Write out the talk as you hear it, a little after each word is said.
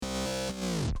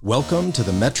Welcome to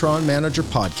the Metron Manager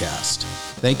Podcast.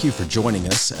 Thank you for joining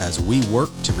us as we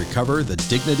work to recover the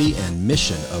dignity and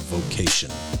mission of vocation.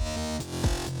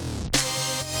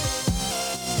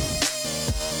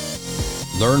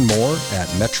 Learn more at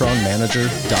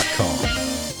metronmanager.com.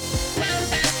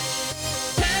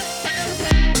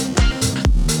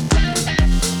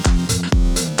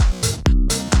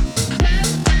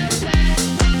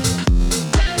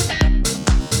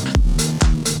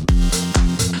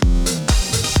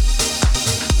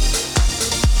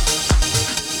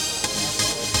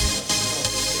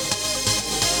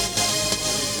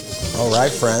 All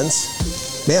right,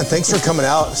 friends. Man, thanks for coming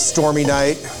out. Stormy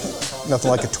night. Nothing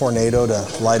like a tornado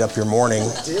to light up your morning.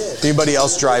 Anybody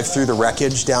else drive through the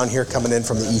wreckage down here coming in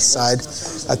from the east side?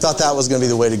 I thought that was going to be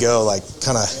the way to go, like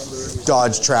kind of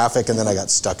dodge traffic, and then I got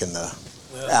stuck in the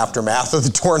aftermath of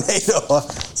the tornado.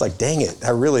 It's like, dang it,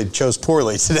 I really chose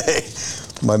poorly today,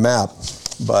 my map.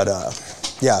 But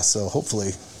yeah, so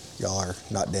hopefully y'all are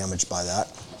not damaged by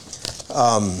that.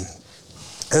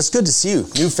 It's good to see you.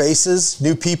 New faces,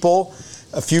 new people,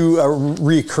 a few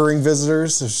reoccurring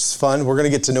visitors. It's fun. We're going to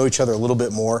get to know each other a little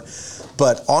bit more.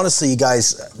 But honestly, you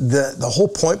guys, the whole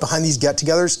point behind these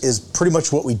get-togethers is pretty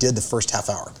much what we did the first half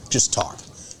hour. Just talk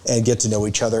and get to know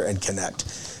each other and connect.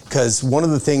 Because one of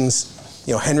the things,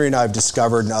 Henry and I have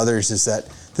discovered and others is that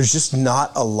there's just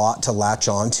not a lot to latch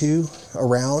onto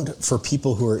around for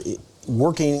people who are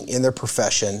working in their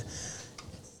profession.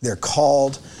 They're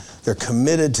called. They're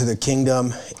committed to the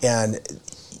kingdom, and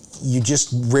you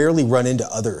just rarely run into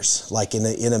others like in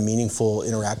a meaningful,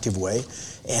 interactive way.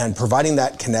 And providing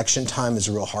that connection time is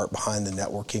a real heart behind the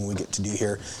networking we get to do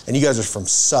here. And you guys are from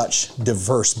such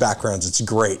diverse backgrounds. It's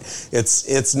great.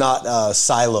 It's not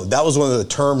siloed. That was one of the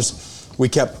terms we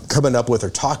kept coming up with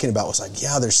or talking about was like,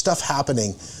 yeah, there's stuff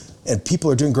happening, and people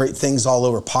are doing great things all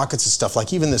over, pockets of stuff,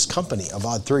 like even this company,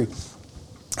 Avad 3.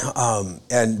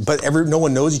 But no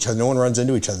one knows each other. No one runs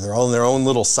into each other. They're all in their own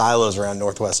little silos around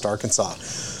Northwest Arkansas.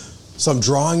 So I'm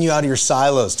drawing you out of your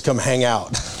silos to come hang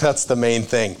out. That's the main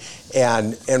thing.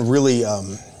 And really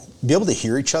be able to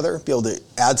hear each other, be able to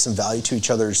add some value to each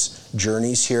other's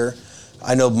journeys here.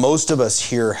 I know most of us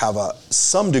here have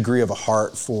some degree of a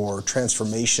heart for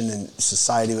transformation in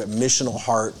society, a missional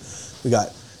heart. We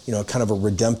got kind of a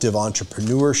redemptive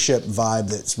entrepreneurship vibe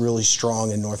that's really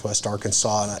strong in Northwest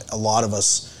Arkansas. And a lot of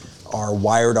us are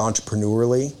wired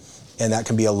entrepreneurially, and that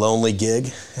can be a lonely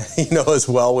gig, as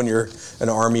well when you're an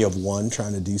army of one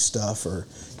trying to do stuff or,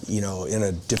 in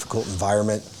a difficult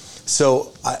environment.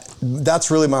 So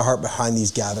that's really my heart behind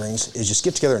these gatherings is just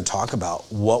get together and talk about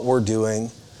what we're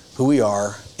doing, who we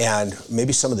are, and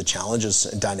maybe some of the challenges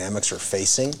and dynamics we're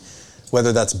facing,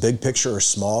 whether that's big picture or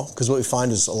small, because what we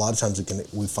find is a lot of times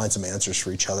we find some answers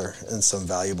for each other and some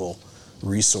valuable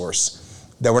resource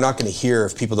that we're not going to hear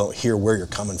if people don't hear where you're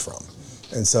coming from.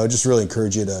 And so I just really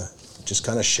encourage you to just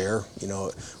kind of share.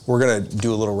 We're going to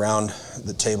do a little round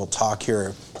the table talk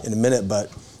here in a minute,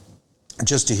 but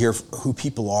just to hear who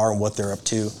people are and what they're up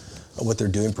to, what they're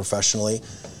doing professionally.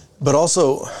 But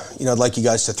also, I'd like you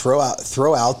guys to throw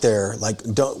out there, like,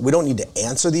 we don't need to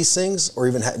answer these things or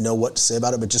even know what to say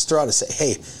about it, but just throw out and say,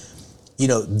 hey,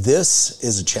 this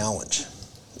is a challenge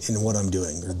in what I'm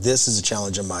doing, or this is a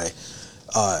challenge in my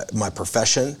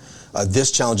profession.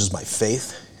 This challenges my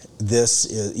faith. This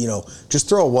is, just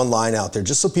throw one line out there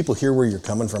just so people hear where you're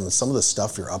coming from and some of the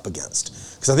stuff you're up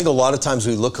against. Because I think a lot of times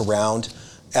we look around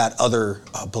at other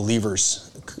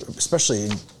believers, especially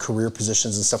in career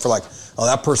positions and stuff, we're like, oh,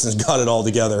 that person's got it all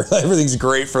together. Everything's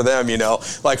great for them,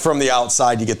 Like from the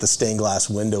outside, you get the stained glass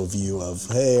window view of,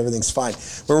 hey, everything's fine.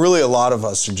 But really, a lot of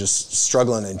us are just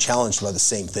struggling and challenged by the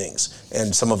same things.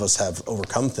 And some of us have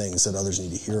overcome things that others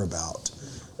need to hear about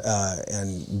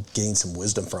and gain some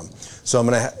wisdom from. So I'm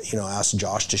going to, ask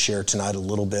Josh to share tonight a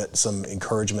little bit, some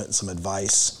encouragement and some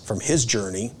advice from his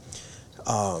journey.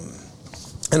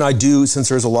 And I do, since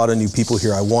there's a lot of new people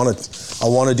here, I want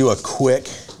to do a quick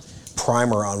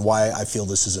primer on why I feel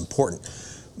this is important.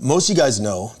 Most of you guys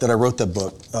know that I wrote the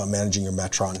book, Managing Your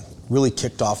Metron, really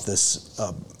kicked off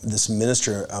this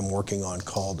ministry I'm working on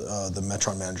called the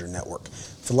Metron Manager Network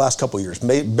for the last couple of years.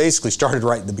 Basically started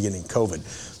right at the beginning of COVID.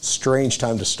 Strange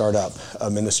time to start up a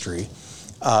ministry.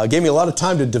 Gave me a lot of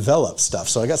time to develop stuff.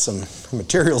 So I got some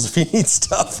materials if you need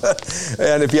stuff.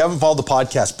 And if you haven't followed the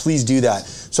podcast, please do that.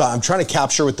 So I'm trying to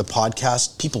capture with the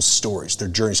podcast people's stories, their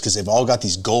journeys, because they've all got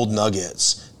these gold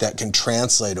nuggets that can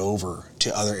translate over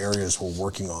to other areas we're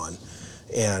working on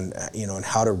and, and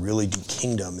how to really do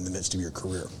kingdom in the midst of your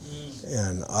career.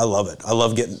 And I love it. I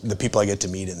love getting the people I get to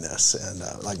meet in this.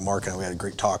 And like Mark and I, we had a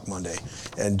great talk Monday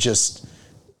and just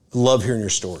love hearing your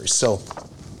stories. So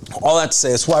all that to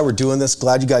say, that's why we're doing this.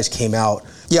 Glad you guys came out.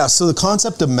 Yeah, so the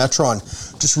concept of metron,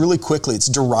 just really quickly, it's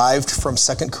derived from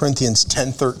 2 Corinthians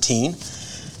 10:13,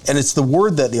 and it's the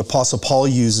word that the Apostle Paul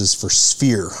uses for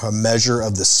sphere, a measure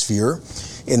of the sphere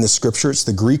in the scripture. It's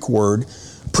the Greek word.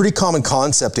 Pretty common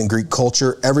concept in Greek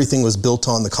culture. Everything was built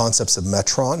on the concepts of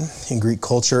metron in Greek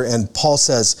culture. And Paul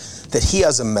says that he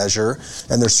has a measure,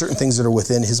 and there's certain things that are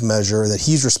within his measure that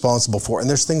he's responsible for, and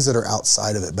there's things that are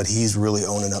outside of it, but he's really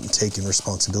owning up and taking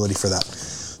responsibility for that.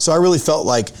 So I really felt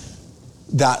like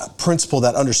that principle,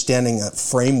 that understanding, that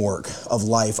framework of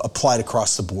life applied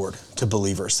across the board to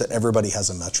believers, that everybody has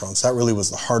a metron. So that really was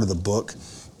the heart of the book.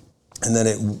 And then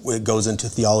it goes into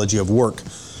theology of work,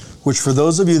 which for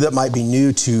those of you that might be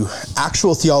new to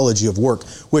actual theology of work,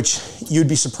 which you'd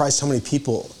be surprised how many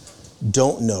people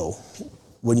don't know.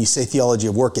 When you say theology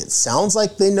of work, it sounds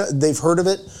like they've heard of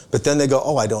it, but then they go,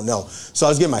 oh, I don't know. So I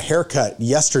was getting my hair cut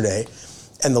yesterday,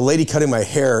 and the lady cutting my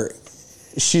hair,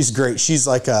 she's great. She's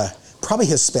like a probably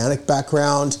Hispanic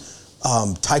background,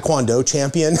 Taekwondo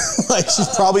champion. Like she's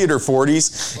probably in her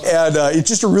 40s, and it's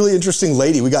just a really interesting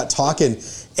lady. We got talking,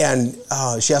 and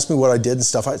she asked me what I did and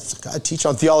stuff. I teach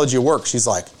on theology of work. She's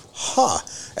like, huh.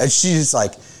 And she's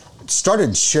like,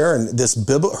 started sharing this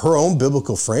her own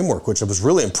biblical framework, which was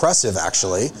really impressive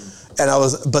actually.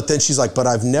 But then she's like, but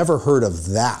I've never heard of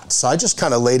that. So I just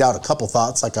kind of laid out a couple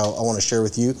thoughts like I want to share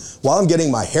with you while I'm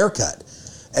getting my hair cut.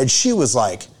 And she was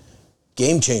like,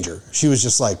 game changer. She was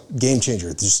just like, game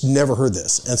changer. Just never heard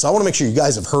this. And so I want to make sure you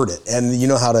guys have heard it and you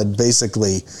know how to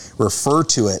basically refer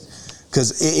to it,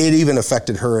 because it even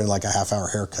affected her in like a half-hour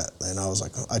haircut. And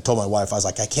I told my wife, I was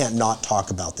like, I can't not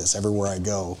talk about this everywhere I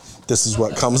go. This is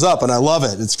what comes up, and I love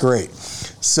it. It's great.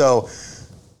 So,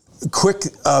 quick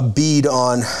bead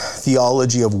on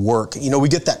theology of work. You know, we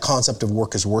get that concept of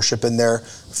work as worship in there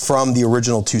from the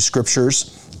original two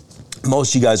scriptures.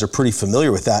 Most of you guys are pretty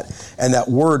familiar with that. And that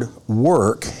word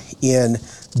work in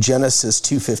Genesis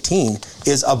 2:15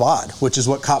 is abad, which is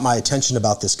what caught my attention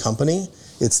about this company.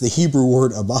 It's the Hebrew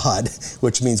word abad,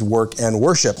 which means work and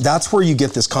worship. That's where you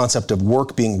get this concept of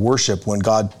work being worship when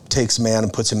God takes man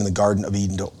and puts him in the Garden of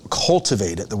Eden to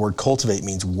cultivate it. The word cultivate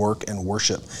means work and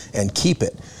worship and keep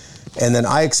it. And then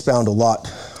I expound a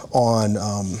lot on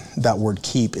that word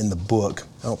keep in the book.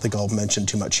 I don't think I'll mention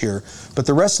too much here, but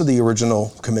the rest of the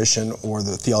original commission or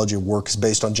the theology of work is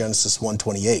based on Genesis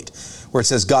 1:28, where it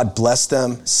says, God blessed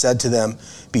them, said to them,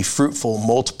 be fruitful,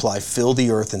 multiply, fill the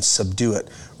earth and subdue it,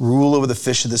 rule over the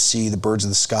fish of the sea, the birds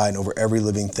of the sky, and over every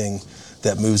living thing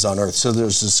that moves on earth. So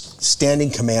there's this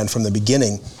standing command from the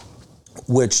beginning,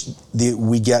 which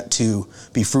we get to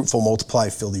be fruitful, multiply,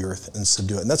 fill the earth, and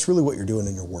subdue it. And that's really what you're doing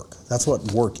in your work. That's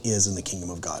what work is in the kingdom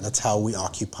of God. That's how we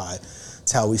occupy.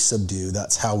 That's how we subdue.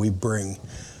 That's how we bring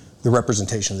the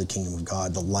representation of the kingdom of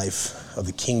God, the life of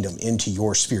the kingdom into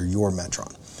your sphere, your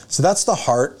metron. So that's the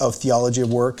heart of theology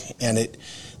of work. And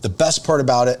the best part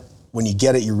about it, when you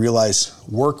get it, you realize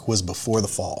work was before the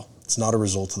fall. It's not a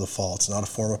result of the fall. It's not a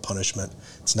form of punishment.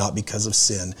 It's not because of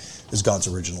sin. It's God's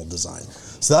original design.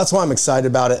 So that's why I'm excited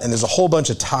about it. And there's a whole bunch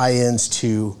of tie-ins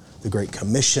to the Great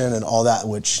Commission and all that,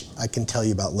 which I can tell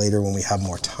you about later when we have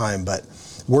more time. But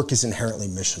work is inherently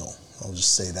missional. I'll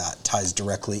just say that. Ties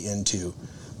directly into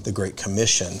the Great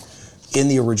Commission in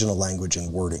the original language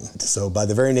and wording. So by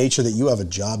the very nature that you have a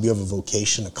job, you have a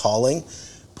vocation, a calling,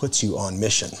 puts you on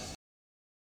mission.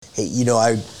 Hey, you know,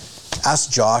 I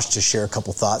asked Josh to share a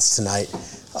couple thoughts tonight.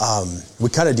 We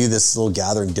kind of do this little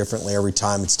gathering differently every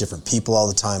time. It's different people all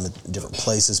the time at different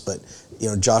places, but you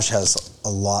know, Josh has a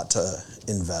lot to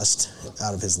invest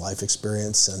out of his life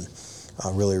experience, and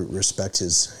really respect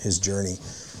his journey.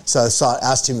 So I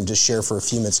asked him to share for a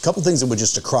few minutes a couple things that would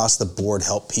just across the board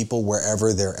help people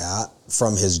wherever they're at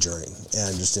from his journey,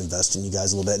 and just invest in you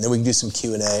guys a little bit. And then we can do some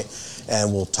Q&A,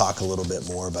 and we'll talk a little bit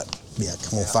more. But yeah,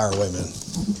 come on, fire away, man.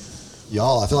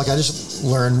 Y'all, I feel like I just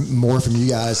learned more from you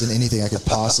guys than anything I could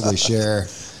possibly share.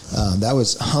 That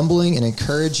was humbling and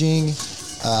encouraging.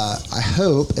 I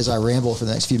hope, as I ramble for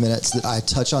the next few minutes, that I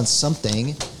touch on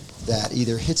something that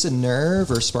either hits a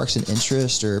nerve or sparks an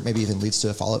interest or maybe even leads to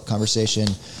a follow-up conversation.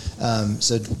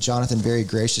 So Jonathan very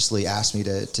graciously asked me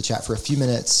to chat for a few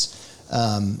minutes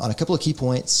on a couple of key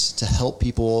points to help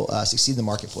people succeed in the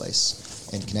marketplace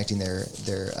and connecting their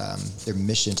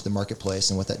mission to the marketplace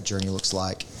and what that journey looks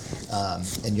like.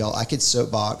 And y'all, I could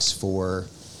soapbox for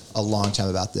a long time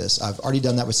about this. I've already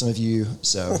done that with some of you,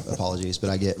 so apologies, but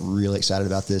I get really excited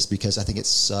about this because I think it's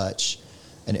such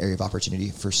an area of opportunity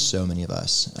for so many of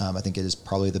us. I think it is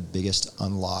probably the biggest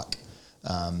unlock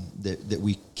that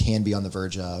we can be on the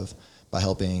verge of by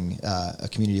helping a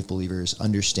community of believers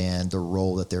understand the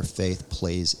role that their faith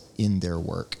plays in their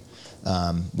work.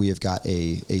 we have got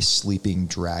a sleeping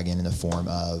dragon in the form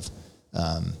of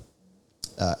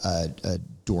a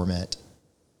dormant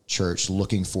church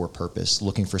looking for purpose,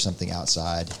 looking for something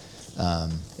outside.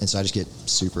 And so I just get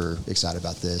super excited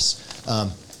about this.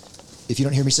 If you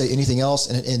don't hear me say anything else,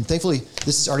 and thankfully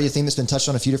this is already a theme that's been touched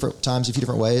on a few different times, a few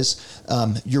different ways,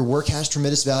 your work has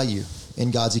tremendous value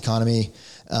in God's economy.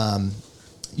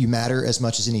 You matter as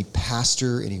much as any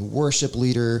pastor, any worship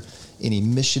leader, any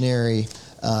missionary.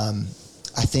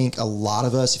 I think a lot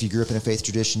of us, if you grew up in a faith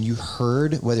tradition, you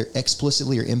heard, whether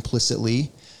explicitly or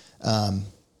implicitly,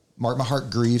 Mark, my heart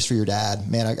grieves for your dad.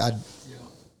 Man, I'd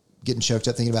getting choked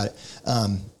up thinking about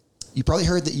it. You probably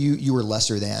heard that you were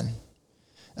lesser than,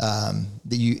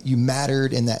 that you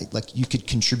mattered and that like you could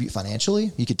contribute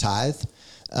financially, you could tithe,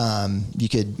 you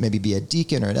could maybe be a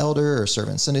deacon or an elder or serve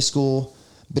in Sunday school,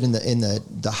 but in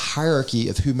the hierarchy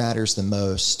of who matters the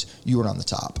most, you were on the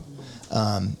top.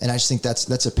 And I just think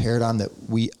that's a paradigm that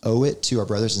we owe it to our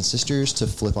brothers and sisters to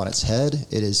flip on its head.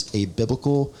 It is a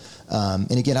biblical,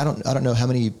 and again, I don't know how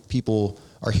many people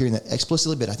are hearing that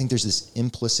explicitly, but I think there's this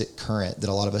implicit current that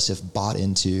a lot of us have bought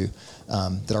into,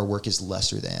 that our work is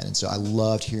lesser than. And so I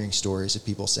loved hearing stories of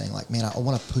people saying like, man, I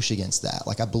want to push against that.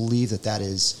 Like, I believe that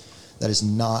is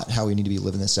not how we need to be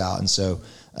living this out. And so,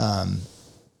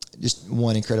 just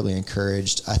one, incredibly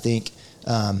encouraged. I think,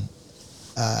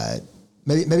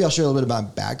 maybe I'll share a little bit of my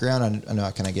background. I know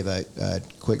I kind of give a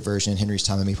quick version. Henry's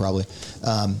timing me probably.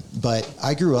 But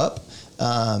I grew up,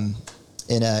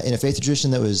 in a faith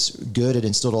tradition that was good. It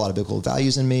instilled a lot of biblical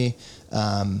values in me.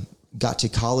 Got to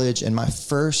college, and my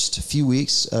first few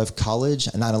weeks of college,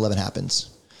 9/11 happens.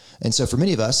 And so for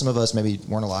many of us, some of us maybe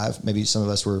weren't alive, maybe some of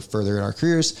us were further in our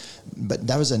careers, but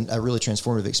that was a really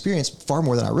transformative experience, far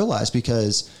more than I realized,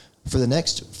 because for the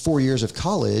next 4 years of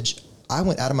college, I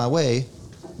went out of my way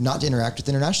not to interact with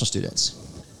international students.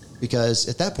 Because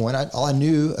at that point, all I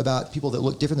knew about people that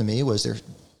looked different than me was they're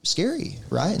scary,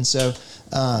 right? And so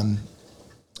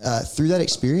through that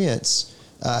experience,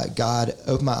 God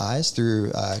opened my eyes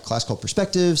through a class called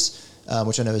Perspectives,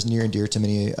 which I know is near and dear to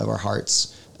many of our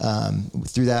hearts.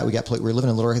 Through that, we were living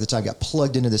in Little Rock at the time, got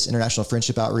plugged into this international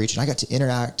friendship outreach, and I got to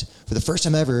interact for the first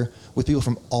time ever with people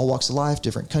from all walks of life,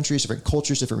 different countries, different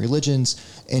cultures, different religions,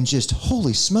 and just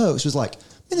holy smokes, it was like,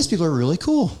 man, these people are really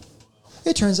cool.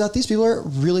 It turns out these people are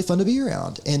really fun to be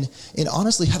around, and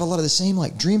honestly have a lot of the same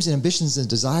like dreams and ambitions and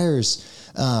desires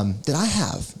that I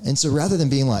have. And so rather than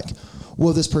being like,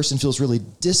 well, this person feels really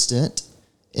distant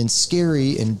and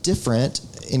scary and different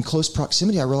in close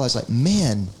proximity, I realized like,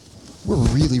 man, we're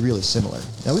really, really similar.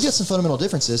 Now we've got some fundamental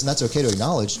differences, and that's okay to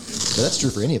acknowledge, but that's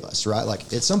true for any of us, right? Like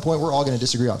at some point we're all going to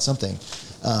disagree on something.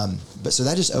 But so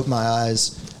that just opened my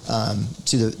eyes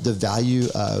to the value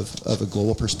of a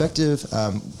global perspective.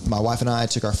 My wife and I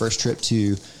took our first trip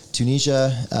to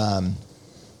Tunisia,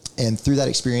 and through that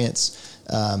experience,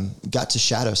 got to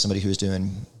shadow somebody who was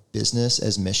doing business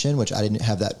as mission, which I didn't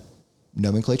have that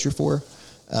nomenclature for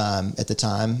at the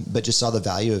time, but just saw the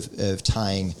value of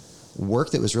tying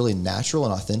work that was really natural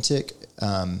and authentic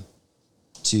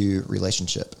to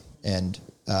relationship and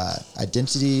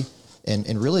identity.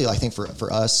 And really, I think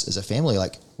for us as a family,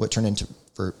 like what turned into,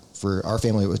 for our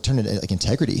family, it turned into like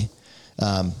integrity.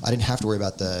 I didn't have to worry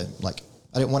about I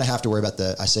didn't want to have to worry about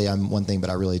I say I'm one thing, but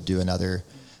I really do another.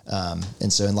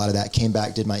 And so in light of that, came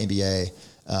back, did my MBA,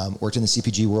 worked in the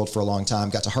CPG world for a long time,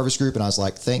 got to Harvest Group, and I was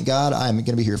like, thank God I'm going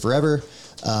to be here forever.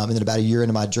 And then about a year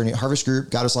into my journey at Harvest Group,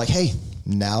 God was like, hey,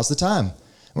 now's the time.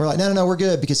 And we're like, no, we're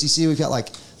good, because you see, we've got like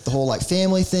the whole like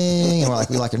family thing, and we're like,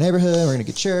 we like our neighborhood, we're going to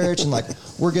get church, and like,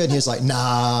 we're good. And he was like,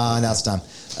 nah, now's the time.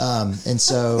 And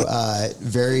so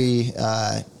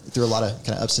through a lot of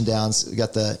kind of ups and downs, we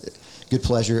got the good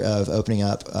pleasure of opening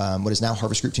up what is now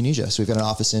Harvest Group Tunisia. So we've got an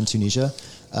office in Tunisia,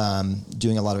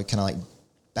 doing a lot of kind of like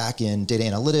back-end data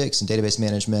analytics and database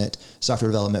management,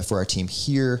 software development for our team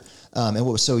here. And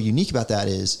what was so unique about that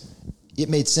is it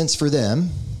made sense for them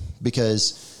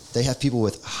because they have people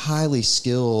with highly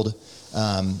skilled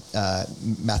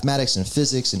mathematics and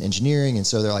physics and engineering. And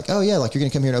so they're like, oh yeah, like you're going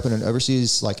to come here and open an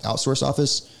overseas like outsourced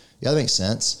office. Yeah, that makes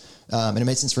sense. And it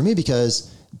made sense for me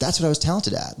because that's what I was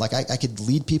talented at. Like I could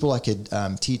lead people. I could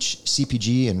teach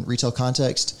CPG and retail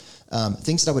context,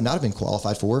 things that I would not have been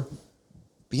qualified for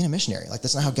being a missionary. Like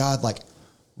that's not how God like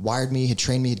wired me, had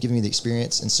trained me, had given me the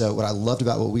experience. And so what I loved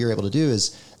about what we were able to do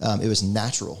is it was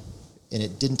natural, and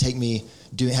it didn't take me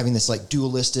having this like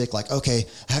dualistic, like, okay,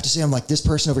 I have to say I'm like this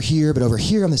person over here, but over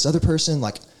here I'm this other person.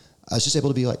 Like I was just able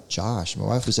to be like Josh. My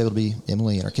wife was able to be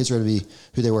Emily, and our kids were able to be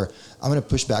who they were. I'm going to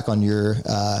push back on your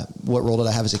what role did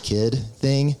I have as a kid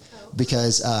thing,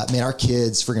 because man, our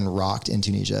kids friggin' rocked in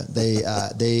Tunisia.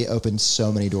 They opened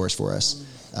so many doors for us.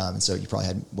 And so you probably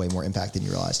had way more impact than you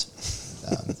realized.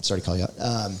 Sorry to call you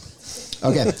out.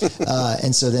 Okay.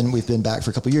 And so then we've been back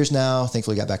for a couple of years now.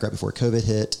 Thankfully got back right before COVID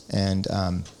hit. And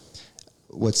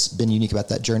what's been unique about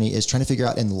that journey is trying to figure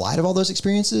out, in light of all those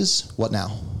experiences, what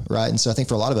now, right? And so I think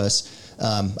for a lot of us,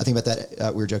 I think about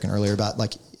that, we were joking earlier about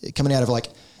like coming out of like,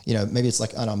 maybe it's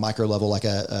like on a micro level, like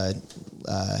a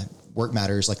Work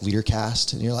Matters, like leader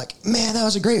cast. And you're like, man, that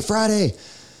was a great Friday.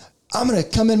 I'm going to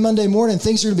come in Monday morning.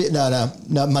 Things are going to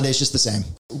be, no, Monday's just the same.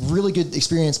 Really good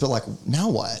experience, but like, now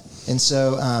what? And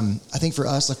so I think for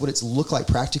us, like what it's looked like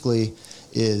practically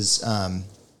is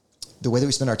the way that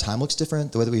we spend our time looks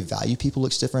different. The way that we value people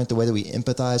looks different. The way that we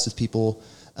empathize with people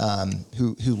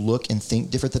who look and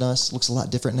think different than us looks a lot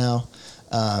different now.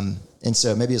 And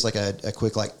so maybe it's like a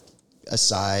quick like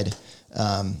aside.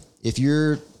 If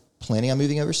you're planning on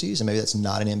moving overseas, and maybe that's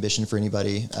not an ambition for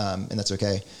anybody, and that's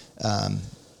okay.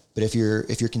 But if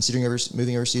you're considering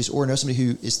moving overseas, or know somebody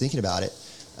who is thinking about it,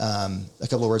 a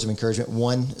couple of words of encouragement.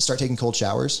 One, start taking cold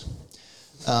showers.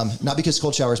 Not because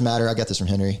cold showers matter. I got this from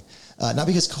Henry. Not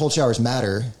because cold showers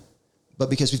matter, but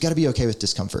because we've got to be okay with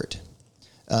discomfort.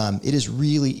 It is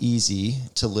really easy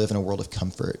to live in a world of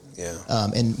comfort. Yeah.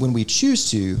 And when we choose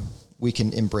to, we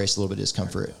can embrace a little bit of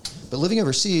discomfort. But living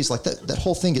overseas, like that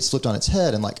whole thing gets flipped on its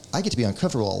head, and like I get to be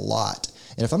uncomfortable a lot.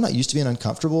 And if I'm not used to being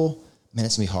uncomfortable, man,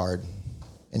 it's gonna be hard.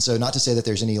 And so not to say that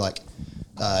there's any like,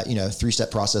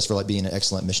 3-step process for like being an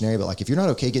excellent missionary, but like if you're not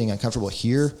okay getting uncomfortable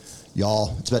here,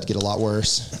 y'all, it's about to get a lot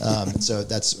worse. So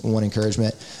that's one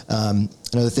encouragement.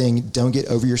 Another thing, don't get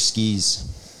over your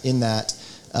skis in that,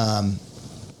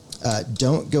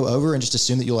 don't go over and just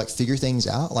assume that you'll like figure things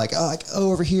out. Like,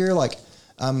 over here, like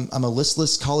I'm a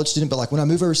listless college student, but like when I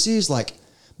move overseas, like,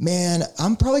 man,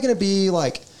 I'm probably going to be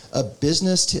like a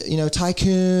business,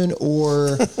 tycoon,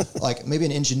 or like maybe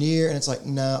an engineer. And it's like,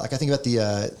 no, like I think about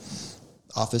the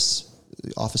Office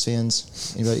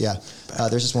fans. Anybody? Yeah.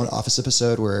 There's this one Office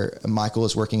episode where Michael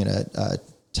is working in a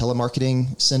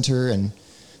telemarketing center, and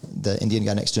the Indian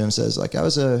guy next to him says, like, I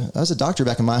was a doctor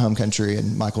back in my home country.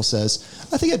 And Michael says,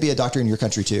 I think I'd be a doctor in your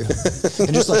country too.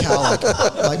 And just like how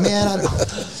like, man,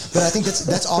 but I think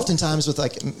that's oftentimes with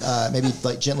like, maybe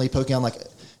like gently poking on like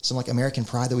some like American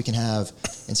pride that we can have,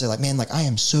 and say like, man, like I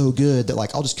am so good that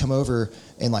like, I'll just come over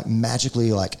and like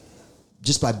magically, like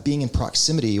just by being in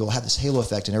proximity, we'll have this halo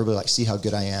effect and everybody like see how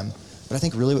good I am. But I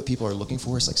think really what people are looking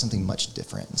for is like something much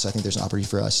different. And so I think there's an opportunity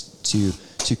for us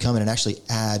to come in and actually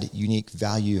add unique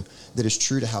value that is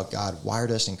true to how God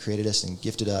wired us and created us and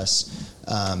gifted us.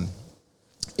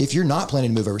 If you're not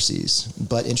planning to move overseas,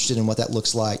 but interested in what that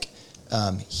looks like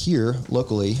here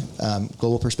locally,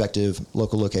 global perspective,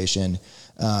 local location,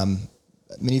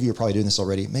 many of you are probably doing this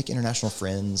already. Make international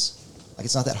friends. Like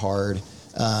it's not that hard.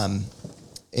 And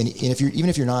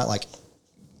if you're not like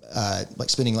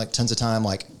spending like tons of time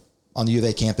like on the U of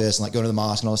A campus and like going to the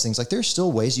mosque and all those things, like there's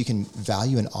still ways you can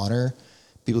value and honor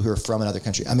people who are from another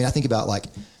country. I mean, I think about like,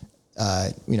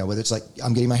 whether it's like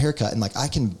I'm getting my hair cut and like I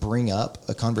can bring up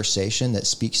a conversation that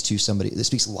speaks to somebody, that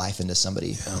speaks life into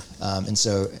somebody. Yeah. And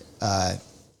so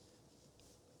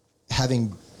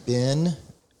having been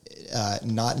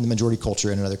not in the majority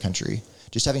culture in another country,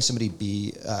 just having somebody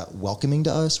be welcoming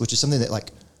to us, which is something that like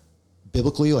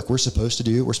biblically, like we're supposed to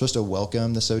do. We're supposed to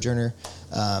welcome the sojourner.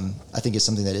 I think it's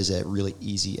something that is a really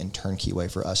easy and turnkey way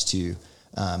for us to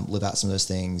live out some of those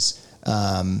things.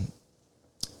 And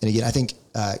again, I think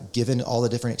given all the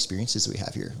different experiences that we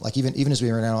have here, like even as we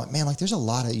are now, like, man, like there's a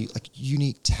lot of like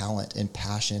unique talent and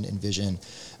passion and vision.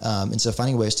 And so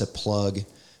finding ways to plug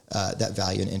that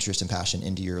value and interest and passion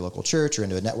into your local church or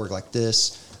into a network like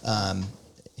this.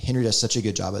 Henry does such a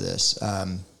good job of this.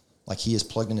 Like he is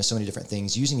plugged into so many different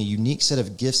things using a unique set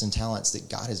of gifts and talents that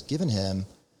God has given him.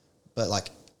 But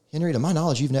like Henry, to my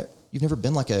knowledge, you've never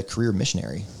been like a career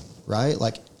missionary, right?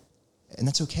 Like, and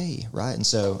that's okay. Right. And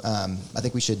so, I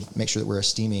think we should make sure that we're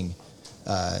esteeming,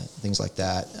 things like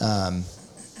that.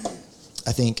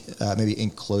 I think, maybe in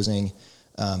closing,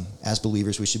 as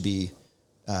believers, we should be,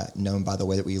 known by the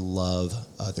way that we love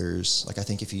others. Like I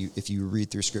think if you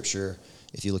read through scripture,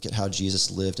 if you look at how Jesus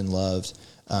lived and loved,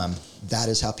 that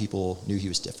is how people knew he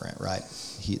was different, right?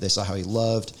 They saw how he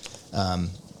loved. I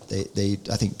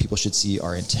think people should see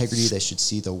our integrity. They should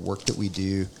see the work that we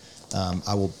do.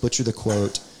 I will butcher the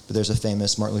quote, but there's a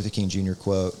famous Martin Luther King Jr.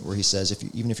 quote where he says,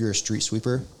 even if you're a street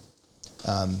sweeper,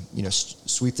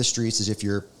 sweep the streets as if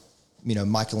you're,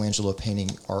 Michelangelo painting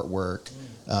artwork,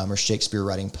 or Shakespeare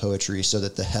writing poetry, so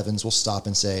that the heavens will stop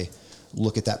and say,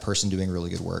 look at that person doing really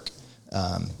good work.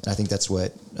 And I think that's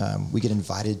what we get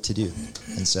invited to do.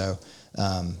 And so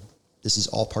this is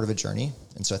all part of a journey.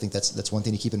 And so I think that's one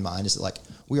thing to keep in mind, is that like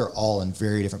we are all in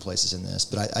very different places in this,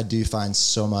 but I do find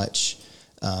so much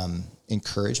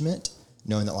encouragement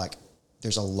knowing that like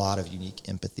there's a lot of unique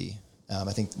empathy.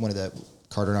 I think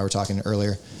Carter and I were talking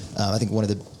earlier. I think one of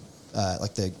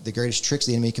the greatest tricks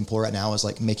the enemy can pull right now is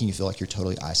like making you feel like you're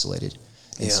totally isolated.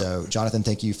 And so Jonathan,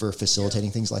 thank you for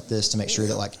facilitating things like this to make sure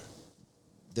that like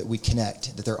that we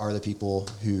connect, that there are the people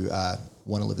who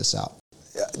want to live this out.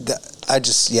 I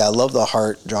love the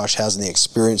heart Josh has and the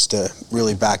experience to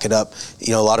really back it up.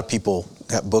 You know, a lot of people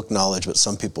have book knowledge, but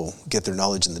some people get their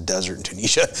knowledge in the desert in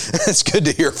Tunisia. It's good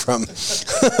to hear from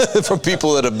from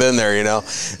people that have been there, you know.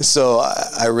 So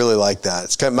I really like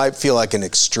that. It might feel like an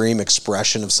extreme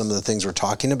expression of some of the things we're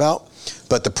talking about,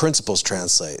 but the principles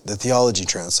translate, the theology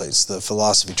translates, the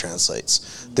philosophy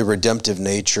translates, the redemptive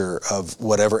nature of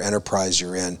whatever enterprise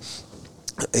you're in.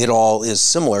 It all is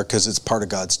similar because it's part of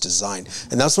God's design.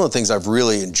 And that's one of the things I've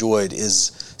really enjoyed,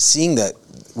 is seeing that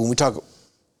when we talk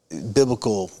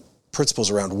biblical principles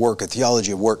around work, a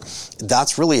theology of work,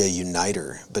 that's really a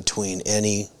uniter between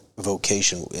any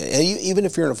vocation. And even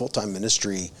if you're in a full-time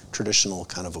ministry, traditional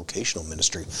kind of vocational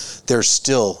ministry, there's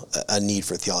still a need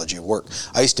for theology of work.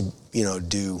 I used to,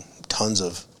 do tons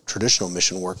of traditional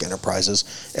mission work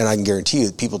enterprises, and I can guarantee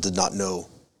you people did not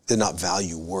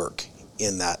value work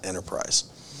in that enterprise.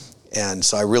 And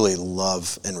so I really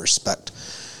love and respect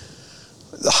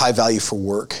the high value for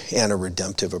work and a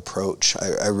redemptive approach.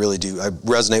 I really do. I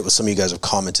resonate with some of you guys have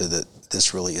commented that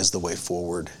this really is the way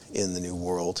forward in the new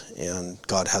world, and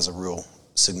God has a real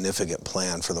significant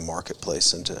plan for the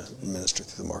marketplace and to minister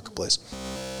through the marketplace.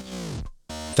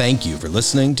 Thank you for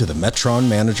listening to the Metron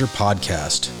Manager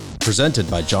Podcast, presented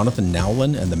by Jonathan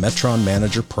Nowlin and the Metron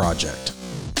Manager Project.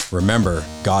 Remember,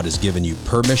 God has given you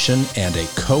permission and a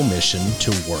commission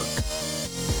to work.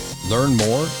 Learn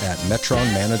more at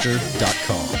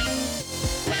metronmanager.com.